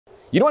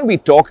You know, when we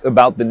talk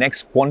about the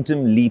next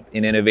quantum leap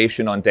in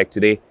innovation on tech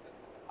today,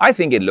 I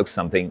think it looks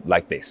something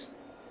like this.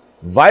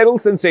 Viral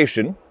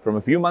sensation from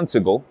a few months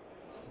ago,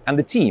 and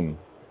the team,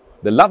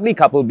 the lovely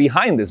couple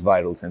behind this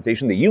viral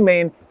sensation, the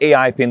Humane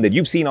AI Pin that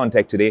you've seen on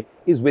Tech Today,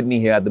 is with me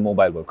here at the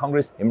Mobile World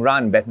Congress.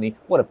 Imran and Bethany,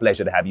 what a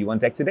pleasure to have you on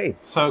Tech Today.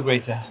 So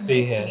great to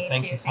be here.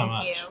 Thank you so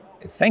much.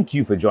 Thank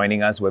you for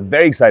joining us. We're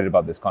very excited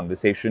about this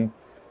conversation.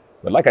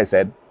 But like I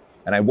said,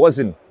 and I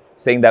wasn't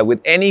saying that with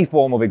any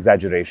form of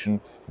exaggeration,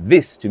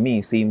 this to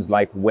me seems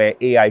like where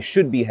AI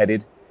should be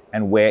headed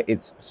and where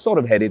it's sort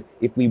of headed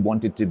if we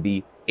want it to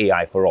be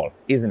AI for all,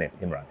 isn't it,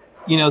 Imran?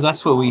 You know,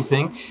 that's what we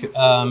think.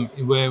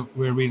 We're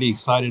really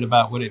excited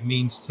about what it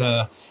means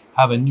to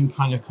have a new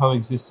kind of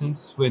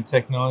coexistence with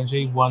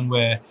technology, one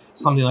where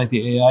something like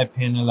the AI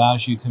pin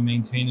allows you to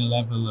maintain a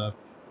level of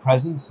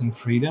presence and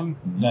freedom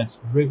that's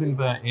driven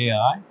by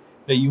AI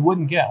that you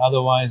wouldn't get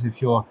otherwise if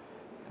you're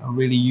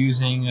really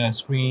using a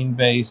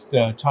screen-based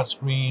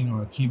touchscreen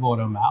or a keyboard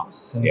or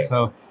mouse. And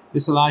so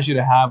this allows you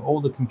to have all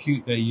the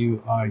compute that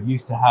you are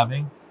used to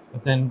having,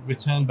 but then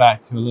return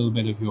back to a little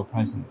bit of your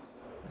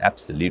presence.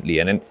 Absolutely.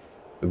 And then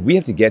we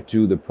have to get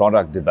to the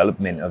product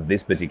development of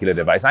this particular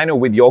device. I know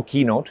with your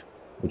keynote,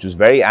 which was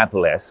very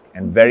Apple-esque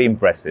and very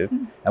impressive,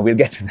 and we'll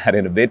get to that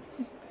in a bit,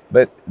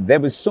 but there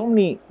was so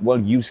many, well,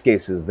 use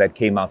cases that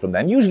came out from that.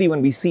 And usually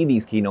when we see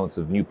these keynotes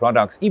of new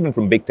products, even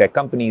from big tech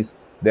companies,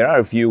 there are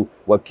a few,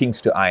 well, kinks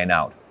to iron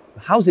out.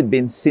 How's it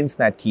been since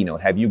that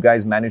keynote? Have you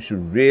guys managed to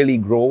really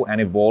grow and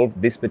evolve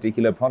this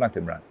particular product,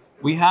 Imran?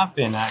 We have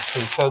been,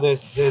 actually. So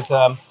there's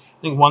I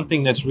think one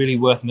thing that's really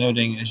worth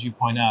noting, as you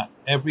point out,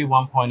 every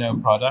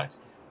 1.0 product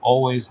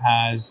always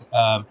has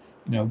a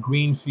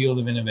green field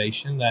of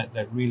innovation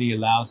that really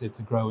allows it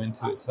to grow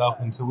into itself.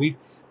 And so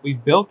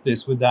we've built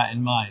this with that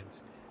in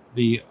mind.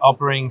 The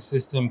operating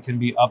system can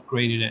be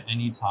upgraded at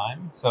any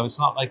time. So it's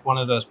not like one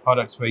of those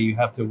products where you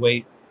have to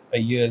wait a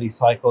yearly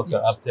cycle to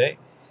update.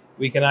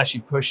 We can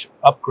actually push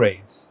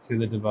upgrades to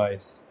the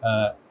device.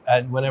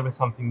 And whenever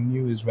something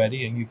new is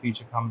ready, a new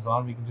feature comes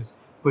on, we can just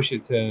push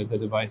it to the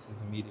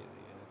devices immediately.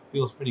 And it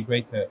feels pretty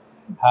great to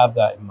have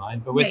that in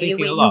mind. But we're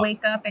thinking a lot. You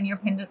wake up and you're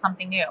pinned to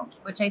something new,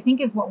 which I think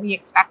is what we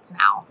expect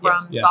now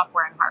from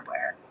software and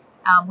hardware.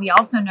 We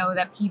also know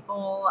that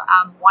people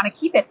want to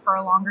keep it for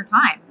a longer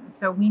time.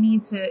 So we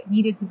needed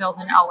to build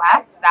an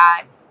OS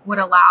that would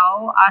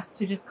allow us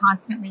to just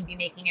constantly be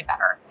making it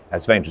better.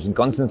 That's very interesting,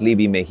 constantly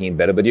be making it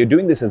better. But you're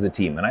doing this as a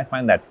team, and I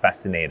find that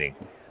fascinating.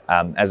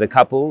 As a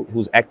couple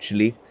who's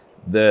actually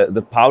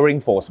the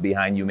powering force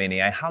behind Humane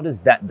AI, how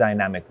does that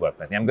dynamic work?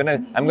 I'm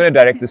gonna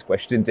direct this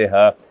question to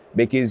her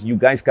because you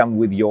guys come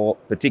with your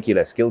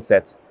particular skill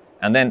sets,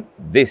 and then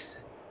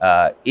this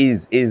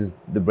is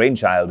the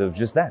brainchild of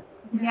just that.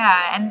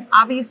 Yeah, and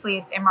obviously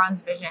it's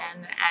Imran's vision,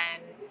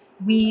 and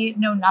we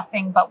know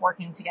nothing but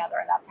working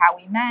together. That's how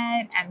we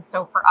met, and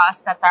so for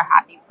us, that's our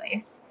happy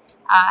place.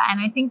 And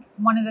I think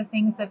one of the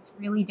things that's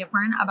really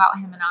different about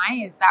him and I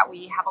is that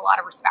we have a lot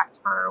of respect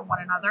for one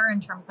another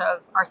in terms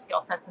of our skill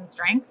sets and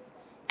strengths.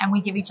 And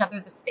we give each other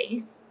the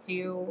space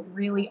to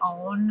really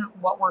own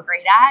what we're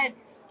great at.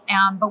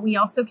 But we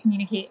also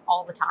communicate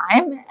all the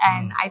time.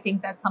 And I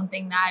think that's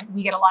something that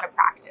we get a lot of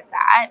practice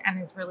at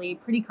and is really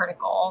pretty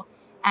critical.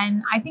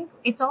 And I think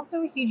it's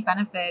also a huge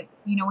benefit.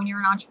 You know, when you're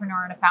an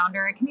entrepreneur and a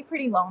founder, it can be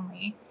pretty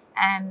lonely.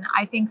 And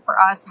I think for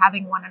us,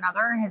 having one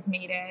another has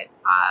made it,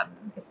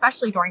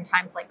 especially during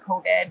times like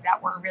COVID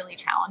that were really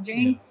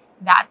challenging,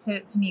 that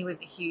to me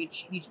was a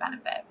huge, huge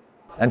benefit.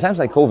 And times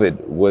like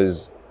COVID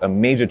was a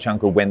major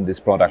chunk of when this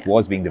product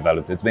was being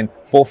developed. It's been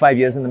 4 or 5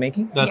 years in the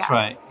making? That's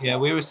right. Yeah,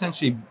 we were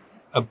essentially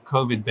a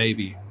COVID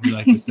baby, we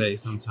like to say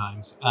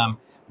sometimes,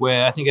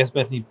 where I think, as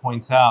Bethany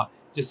points out,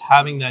 just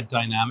having that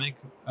dynamic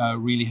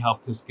really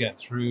helped us get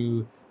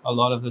through a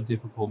lot of the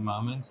difficult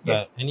moments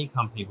that any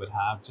company would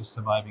have just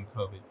surviving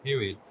COVID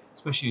period,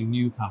 especially a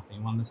new company,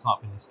 one that's not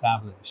been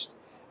established.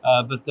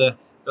 But the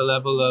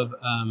level of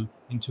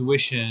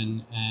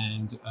intuition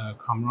and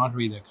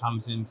camaraderie that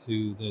comes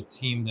into the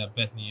team that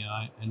Bethany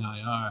and I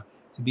are,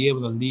 to be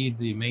able to lead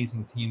the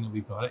amazing team that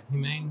we've got at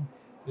Humane,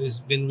 has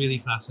been really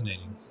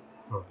fascinating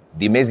for us.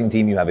 The amazing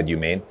team you have at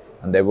Humane,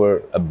 and there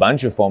were a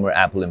bunch of former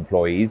Apple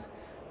employees.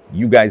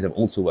 You guys have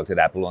also worked at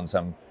Apple on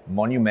some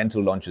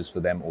monumental launches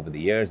for them over the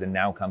years, and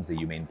now comes the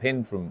Humane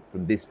Pin from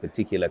this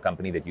particular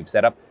company that you've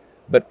set up.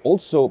 But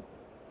also,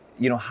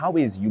 you know, how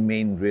is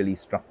Humane really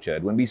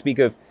structured? When we speak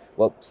of,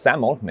 well,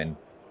 Sam Altman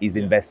is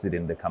invested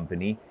in the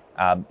company.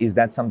 Is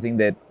that something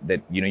that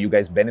you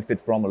guys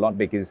benefit from a lot?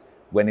 Because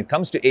when it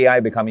comes to AI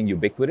becoming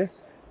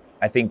ubiquitous,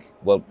 I think,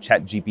 well,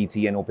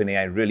 ChatGPT and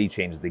OpenAI really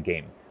changed the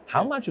game.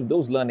 How much of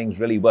those learnings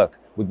really work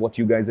with what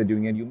you guys are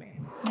doing at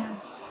Humane?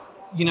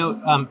 You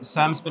know,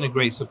 Sam's been a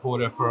great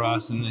supporter for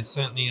us, and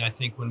certainly I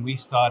think when we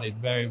started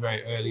very,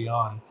 very early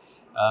on,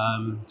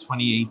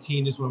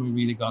 2018 is when we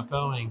really got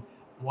going.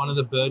 One of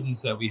the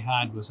burdens that we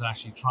had was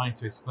actually trying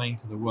to explain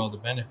to the world the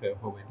benefit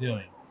of what we're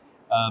doing.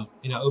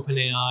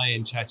 OpenAI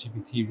and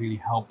ChatGPT really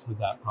helped with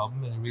that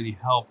problem, and it really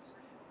helped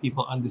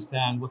people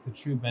understand what the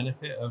true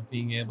benefit of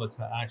being able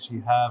to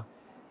actually have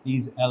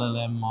these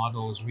LLM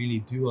models really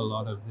do a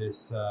lot of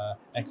this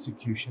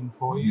execution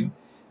for you.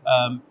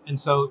 And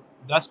so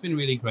that's been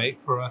really great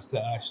for us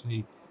to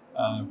actually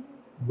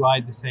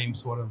ride the same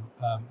sort of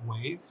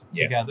wave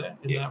together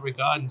in that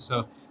regard. And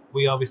so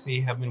we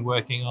obviously have been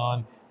working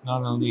on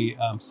not only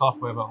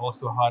software, but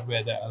also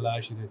hardware that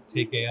allows you to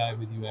take AI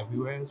with you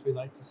everywhere, as we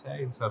like to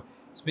say. And so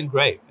it's been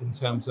great in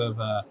terms of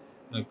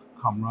the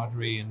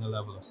camaraderie and the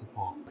level of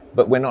support.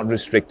 But we're not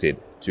restricted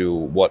to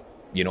what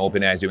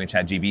OpenAI is doing with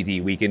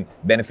ChatGPT. We can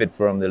benefit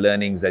from the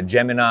learnings at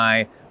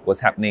Gemini, what's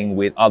happening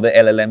with other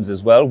LLMs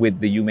as well with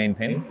the Humane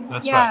Pin.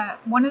 That's right.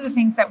 One of the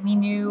things that we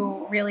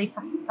knew really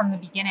from the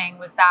beginning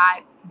was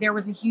that there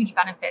was a huge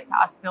benefit to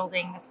us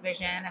building this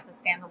vision as a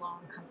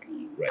standalone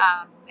company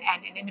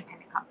and an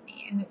independent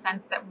company, in the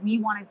sense that we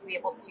wanted to be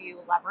able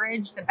to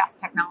leverage the best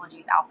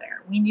technologies out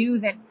there. We knew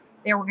that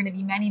there were going to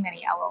be many,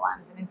 many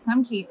LLMs, and in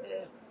some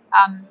cases,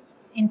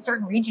 in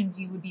certain regions,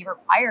 you would be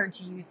required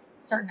to use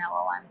certain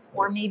LLMs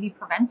or maybe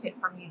prevented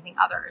from using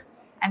others.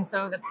 And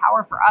so the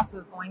power for us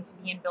was going to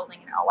be in building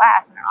an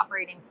OS and an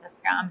operating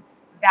system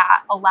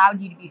that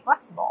allowed you to be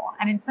flexible.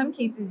 And in some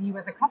cases, you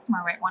as a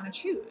customer might want to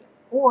choose,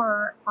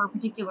 or for a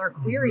particular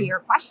query or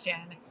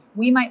question,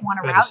 we might want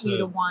to route you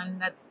to one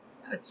that's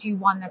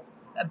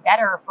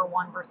better for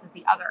one versus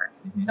the other.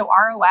 So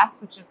our OS,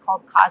 which is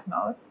called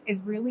Cosmos,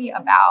 is really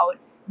about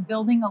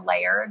building a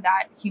layer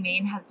that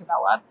Humane has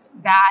developed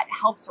that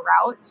helps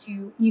route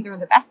to either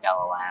the best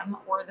LLM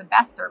or the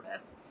best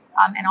service,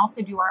 and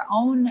also do our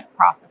own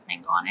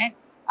processing on it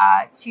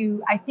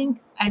to, I think,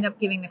 end up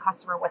giving the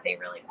customer what they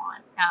really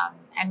want,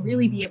 and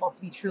really be able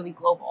to be truly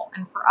global.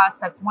 And for us,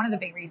 that's one of the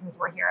big reasons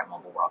we're here at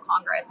Mobile World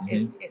Congress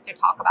is to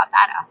talk about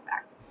that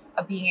aspect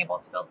of being able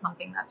to build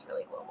something that's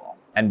really global.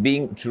 And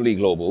being truly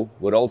global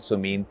would also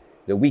mean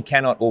that we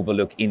cannot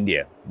overlook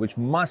India, which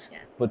must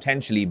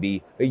potentially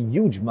be a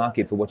huge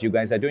market for what you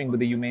guys are doing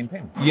with the Humane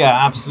Pin. Yeah,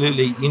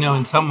 absolutely.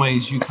 In some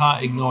ways, you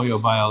can't ignore your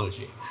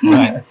biology,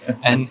 right?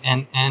 and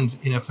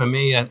for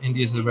me,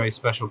 India is a very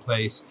special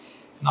place,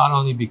 not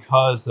only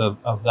because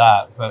of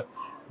that, but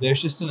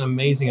there's just an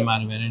amazing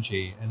amount of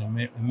energy and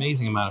an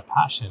amazing amount of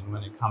passion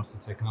when it comes to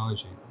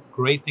technology.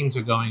 Great things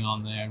are going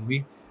on there, and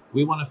we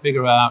want to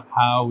figure out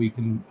how we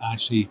can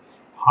actually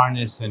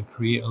harness and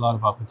create a lot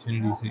of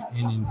opportunities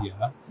in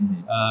India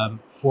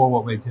for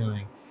what we're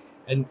doing.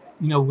 And,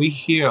 we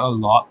hear a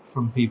lot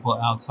from people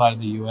outside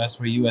of the US.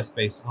 We're US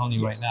based only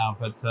right now,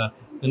 but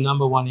the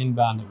number one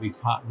inbound that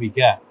we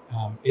get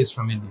is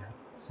from India.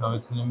 So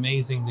it's an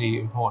amazingly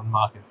important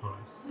market for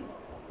us.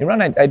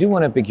 Imran, I do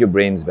want to pick your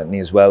brains, Bethany,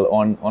 as well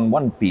on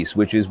one piece,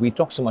 which is we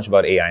talk so much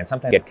about AI and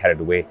sometimes get carried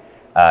away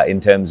in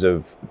terms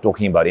of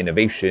talking about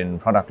innovation,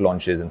 product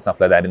launches and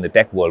stuff like that in the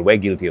tech world. We're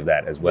guilty of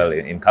that as well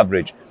in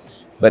coverage.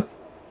 But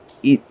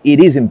it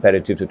is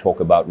imperative to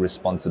talk about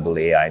responsible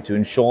AI to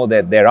ensure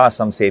that there are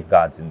some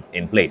safeguards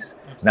in place.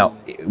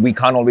 Absolutely. Now, we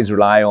can't always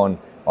rely on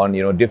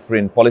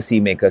different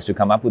policymakers to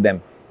come up with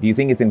them. Do you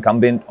think it's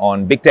incumbent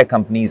on big tech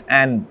companies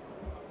and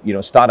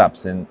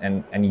startups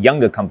and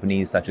younger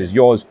companies such as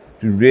yours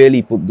to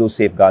really put those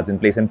safeguards in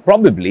place and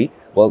probably,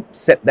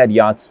 set that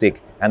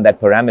yardstick and that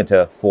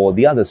parameter for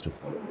the others to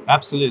follow?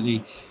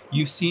 Absolutely.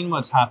 You've seen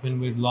what's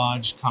happened with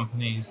large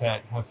companies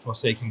that have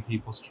forsaken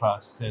people's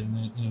trust,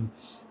 and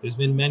there's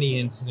been many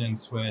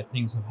incidents where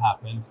things have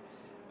happened.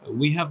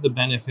 We have the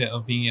benefit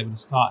of being able to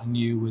start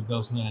anew with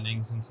those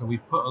learnings, and so we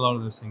put a lot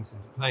of those things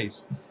into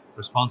place.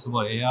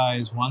 Responsible AI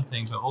is one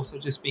thing, but also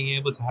just being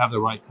able to have the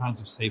right kinds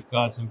of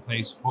safeguards in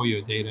place for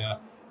your data,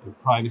 your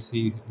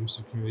privacy, your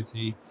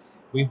security.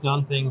 We've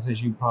done things,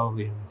 as you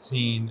probably have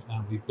seen,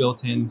 we've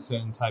built in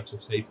certain types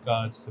of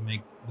safeguards to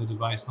make the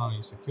device not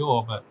only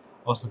secure, but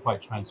also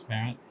quite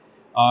transparent.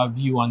 Our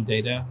view on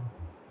data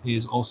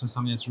is also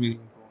something that's really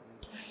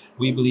important.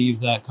 We believe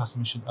that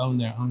customers should own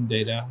their own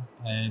data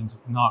and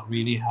not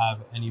really have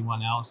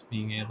anyone else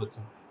being able to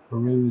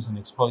peruse and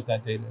exploit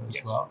that data as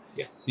well.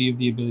 So you have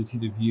the ability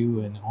to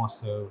view and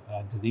also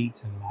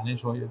delete and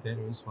manage all your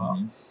data as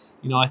well.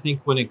 I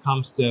think when it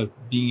comes to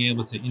being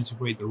able to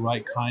integrate the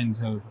right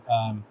kinds of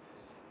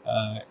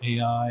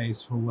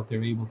AIs for what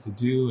they're able to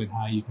do and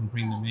how you can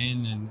bring them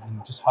in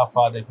and just how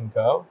far they can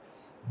go,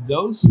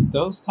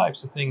 those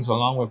types of things,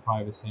 along with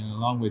privacy and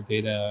along with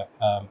data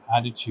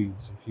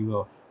attitudes, if you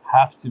will,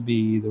 have to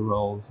be the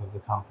roles of the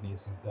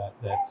companies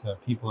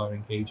that people are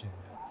engaging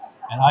with.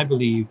 And I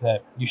believe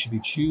that you should be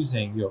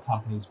choosing your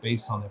companies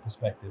based on their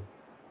perspective.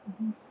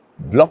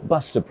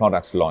 Blockbuster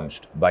products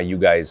launched by you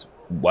guys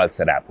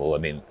whilst at Apple,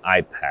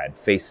 iPad,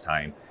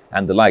 FaceTime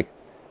and the like.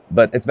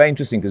 But it's very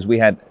interesting because we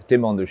had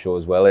Tim on the show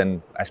as well,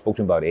 and I spoke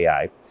to him about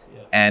AI.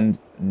 And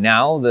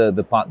now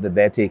the part that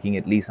they're taking,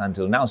 at least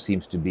until now,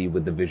 seems to be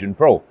with the Vision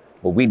Pro.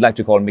 What we'd like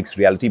to call mixed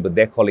reality, but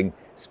they're calling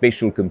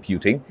spatial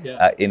computing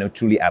in a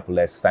truly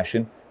Apple-esque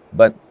fashion.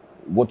 But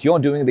what you're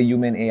doing with the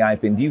Humane AI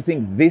Pin, do you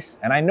think this,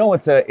 and I know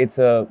it's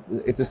a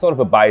sort of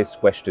a biased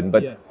question,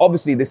 but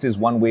obviously this is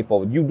one way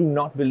forward. You do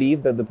not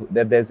believe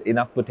that there's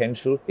enough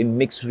potential in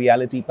mixed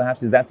reality,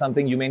 perhaps? Is that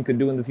something Humane could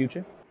do in the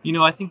future?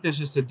 I think there's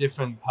just a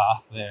different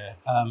path there.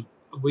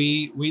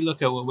 we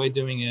look at what we're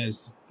doing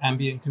as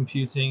ambient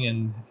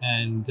computing,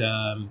 and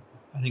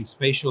I think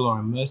spatial or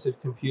immersive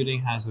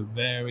computing has a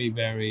very,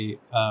 very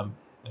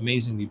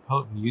amazingly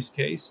potent use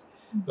case.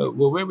 But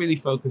what we're really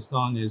focused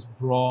on is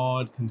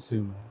broad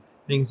consumer,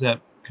 things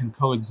that can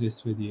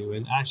coexist with you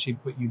and actually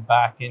put you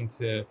back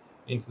into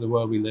the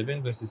world we live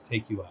in versus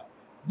take you out.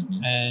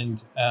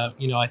 And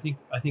I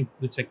think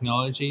the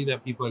technology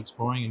that people are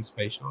exploring in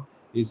spatial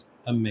is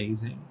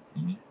amazing.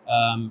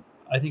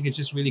 I think it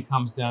just really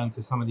comes down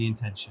to some of the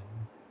intention,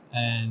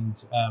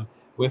 and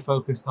we're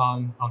focused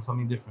on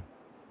something different.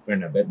 Fair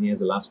enough. Bethany,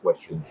 as a last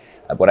question,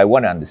 what I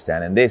want to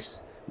understand, and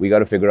this we got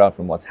to figure out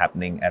from what's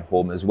happening at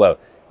home as well.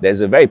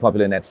 There's a very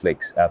popular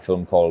Netflix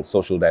film called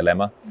Social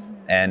Dilemma,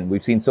 and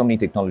we've seen so many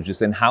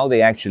technologists and how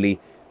they actually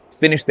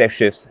finish their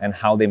shifts and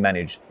how they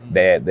manage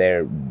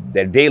their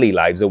daily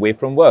lives away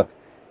from work.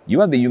 You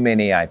have the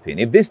Humane AI Pin.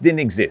 If this didn't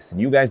exist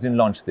and you guys didn't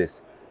launch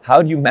this,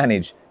 how do you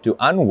manage to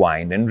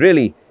unwind and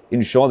really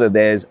ensure that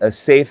there's a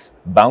safe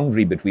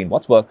boundary between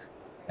what's work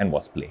and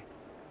what's play?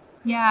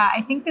 Yeah,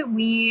 I think that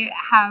we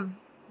have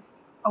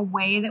a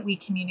way that we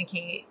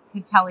communicate to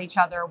tell each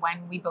other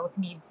when we both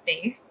need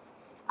space.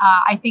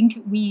 I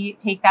think we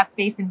take that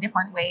space in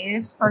different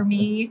ways. For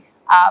me,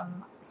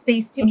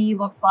 space to me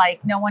looks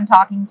like no one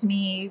talking to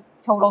me,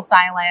 total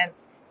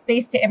silence.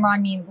 Space to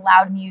Imran means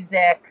loud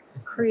music,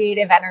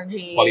 creative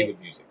energy. Hollywood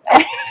music.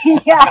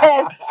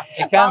 Yes.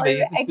 It can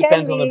be. It just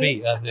depends on the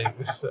beat, I think.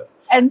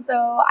 And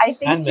so I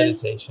think and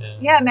meditation.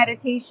 Yeah,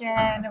 meditation,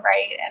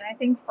 right? And I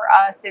think for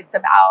us, it's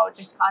about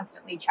just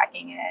constantly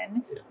checking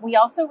in. Yeah. We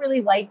also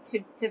really like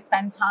to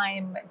spend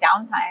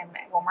downtime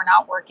when we're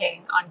not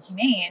working on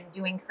Humane,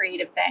 doing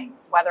creative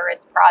things, whether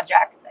it's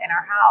projects in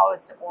our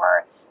house,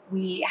 or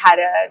we had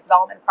a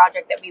development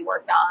project that we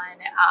worked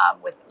on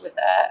with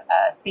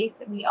a space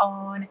that we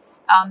own.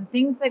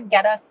 Things that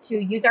get us to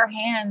use our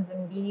hands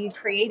and be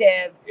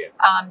creative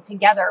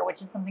together,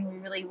 which is something we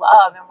really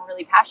love and we're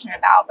really passionate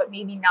about, but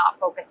maybe not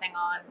focusing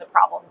on the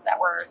problems that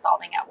we're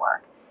solving at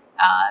work.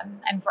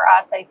 And for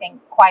us, I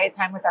think quiet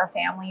time with our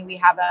family. We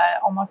have a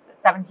almost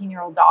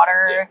 17-year-old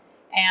daughter,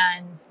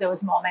 and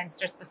those moments,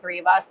 just the three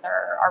of us,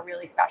 are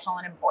really special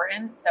and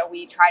important. So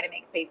we try to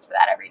make space for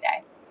that every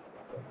day.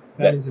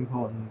 That is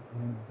important.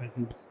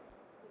 Bethany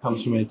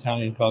comes from an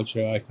Italian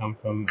culture. I come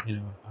from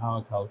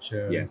our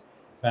culture. Yes.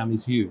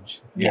 Family's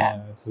huge.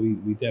 So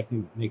we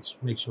definitely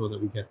make sure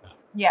that we get that.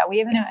 Yeah, we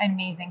have an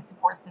amazing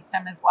support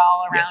system as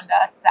well around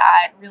us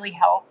that really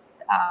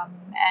helps.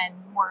 And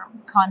we're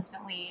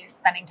constantly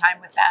spending time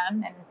with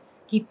them and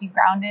keeps you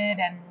grounded.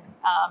 And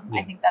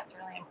I think that's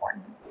really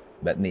important.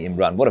 Bethany,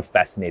 Imran, what a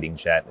fascinating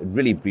chat. I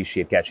really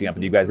appreciate catching up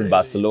with you guys in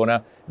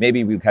Barcelona.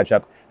 Maybe we'll catch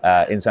up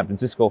in San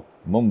Francisco,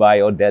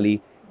 Mumbai or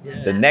Delhi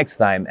the next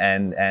time,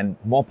 and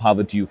more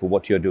power to you for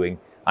what you're doing.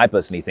 I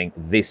personally think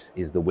this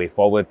is the way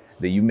forward.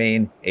 The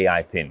Humane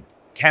AI Pin.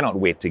 Cannot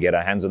wait to get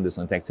our hands on this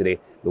on Tech Today.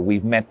 But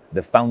we've met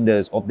the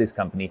founders of this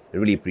company. I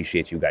really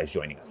appreciate you guys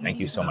joining us. Thank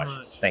you so much.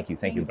 Thank you,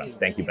 Imran.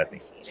 Thank you,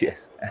 Bethany.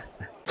 Cheers.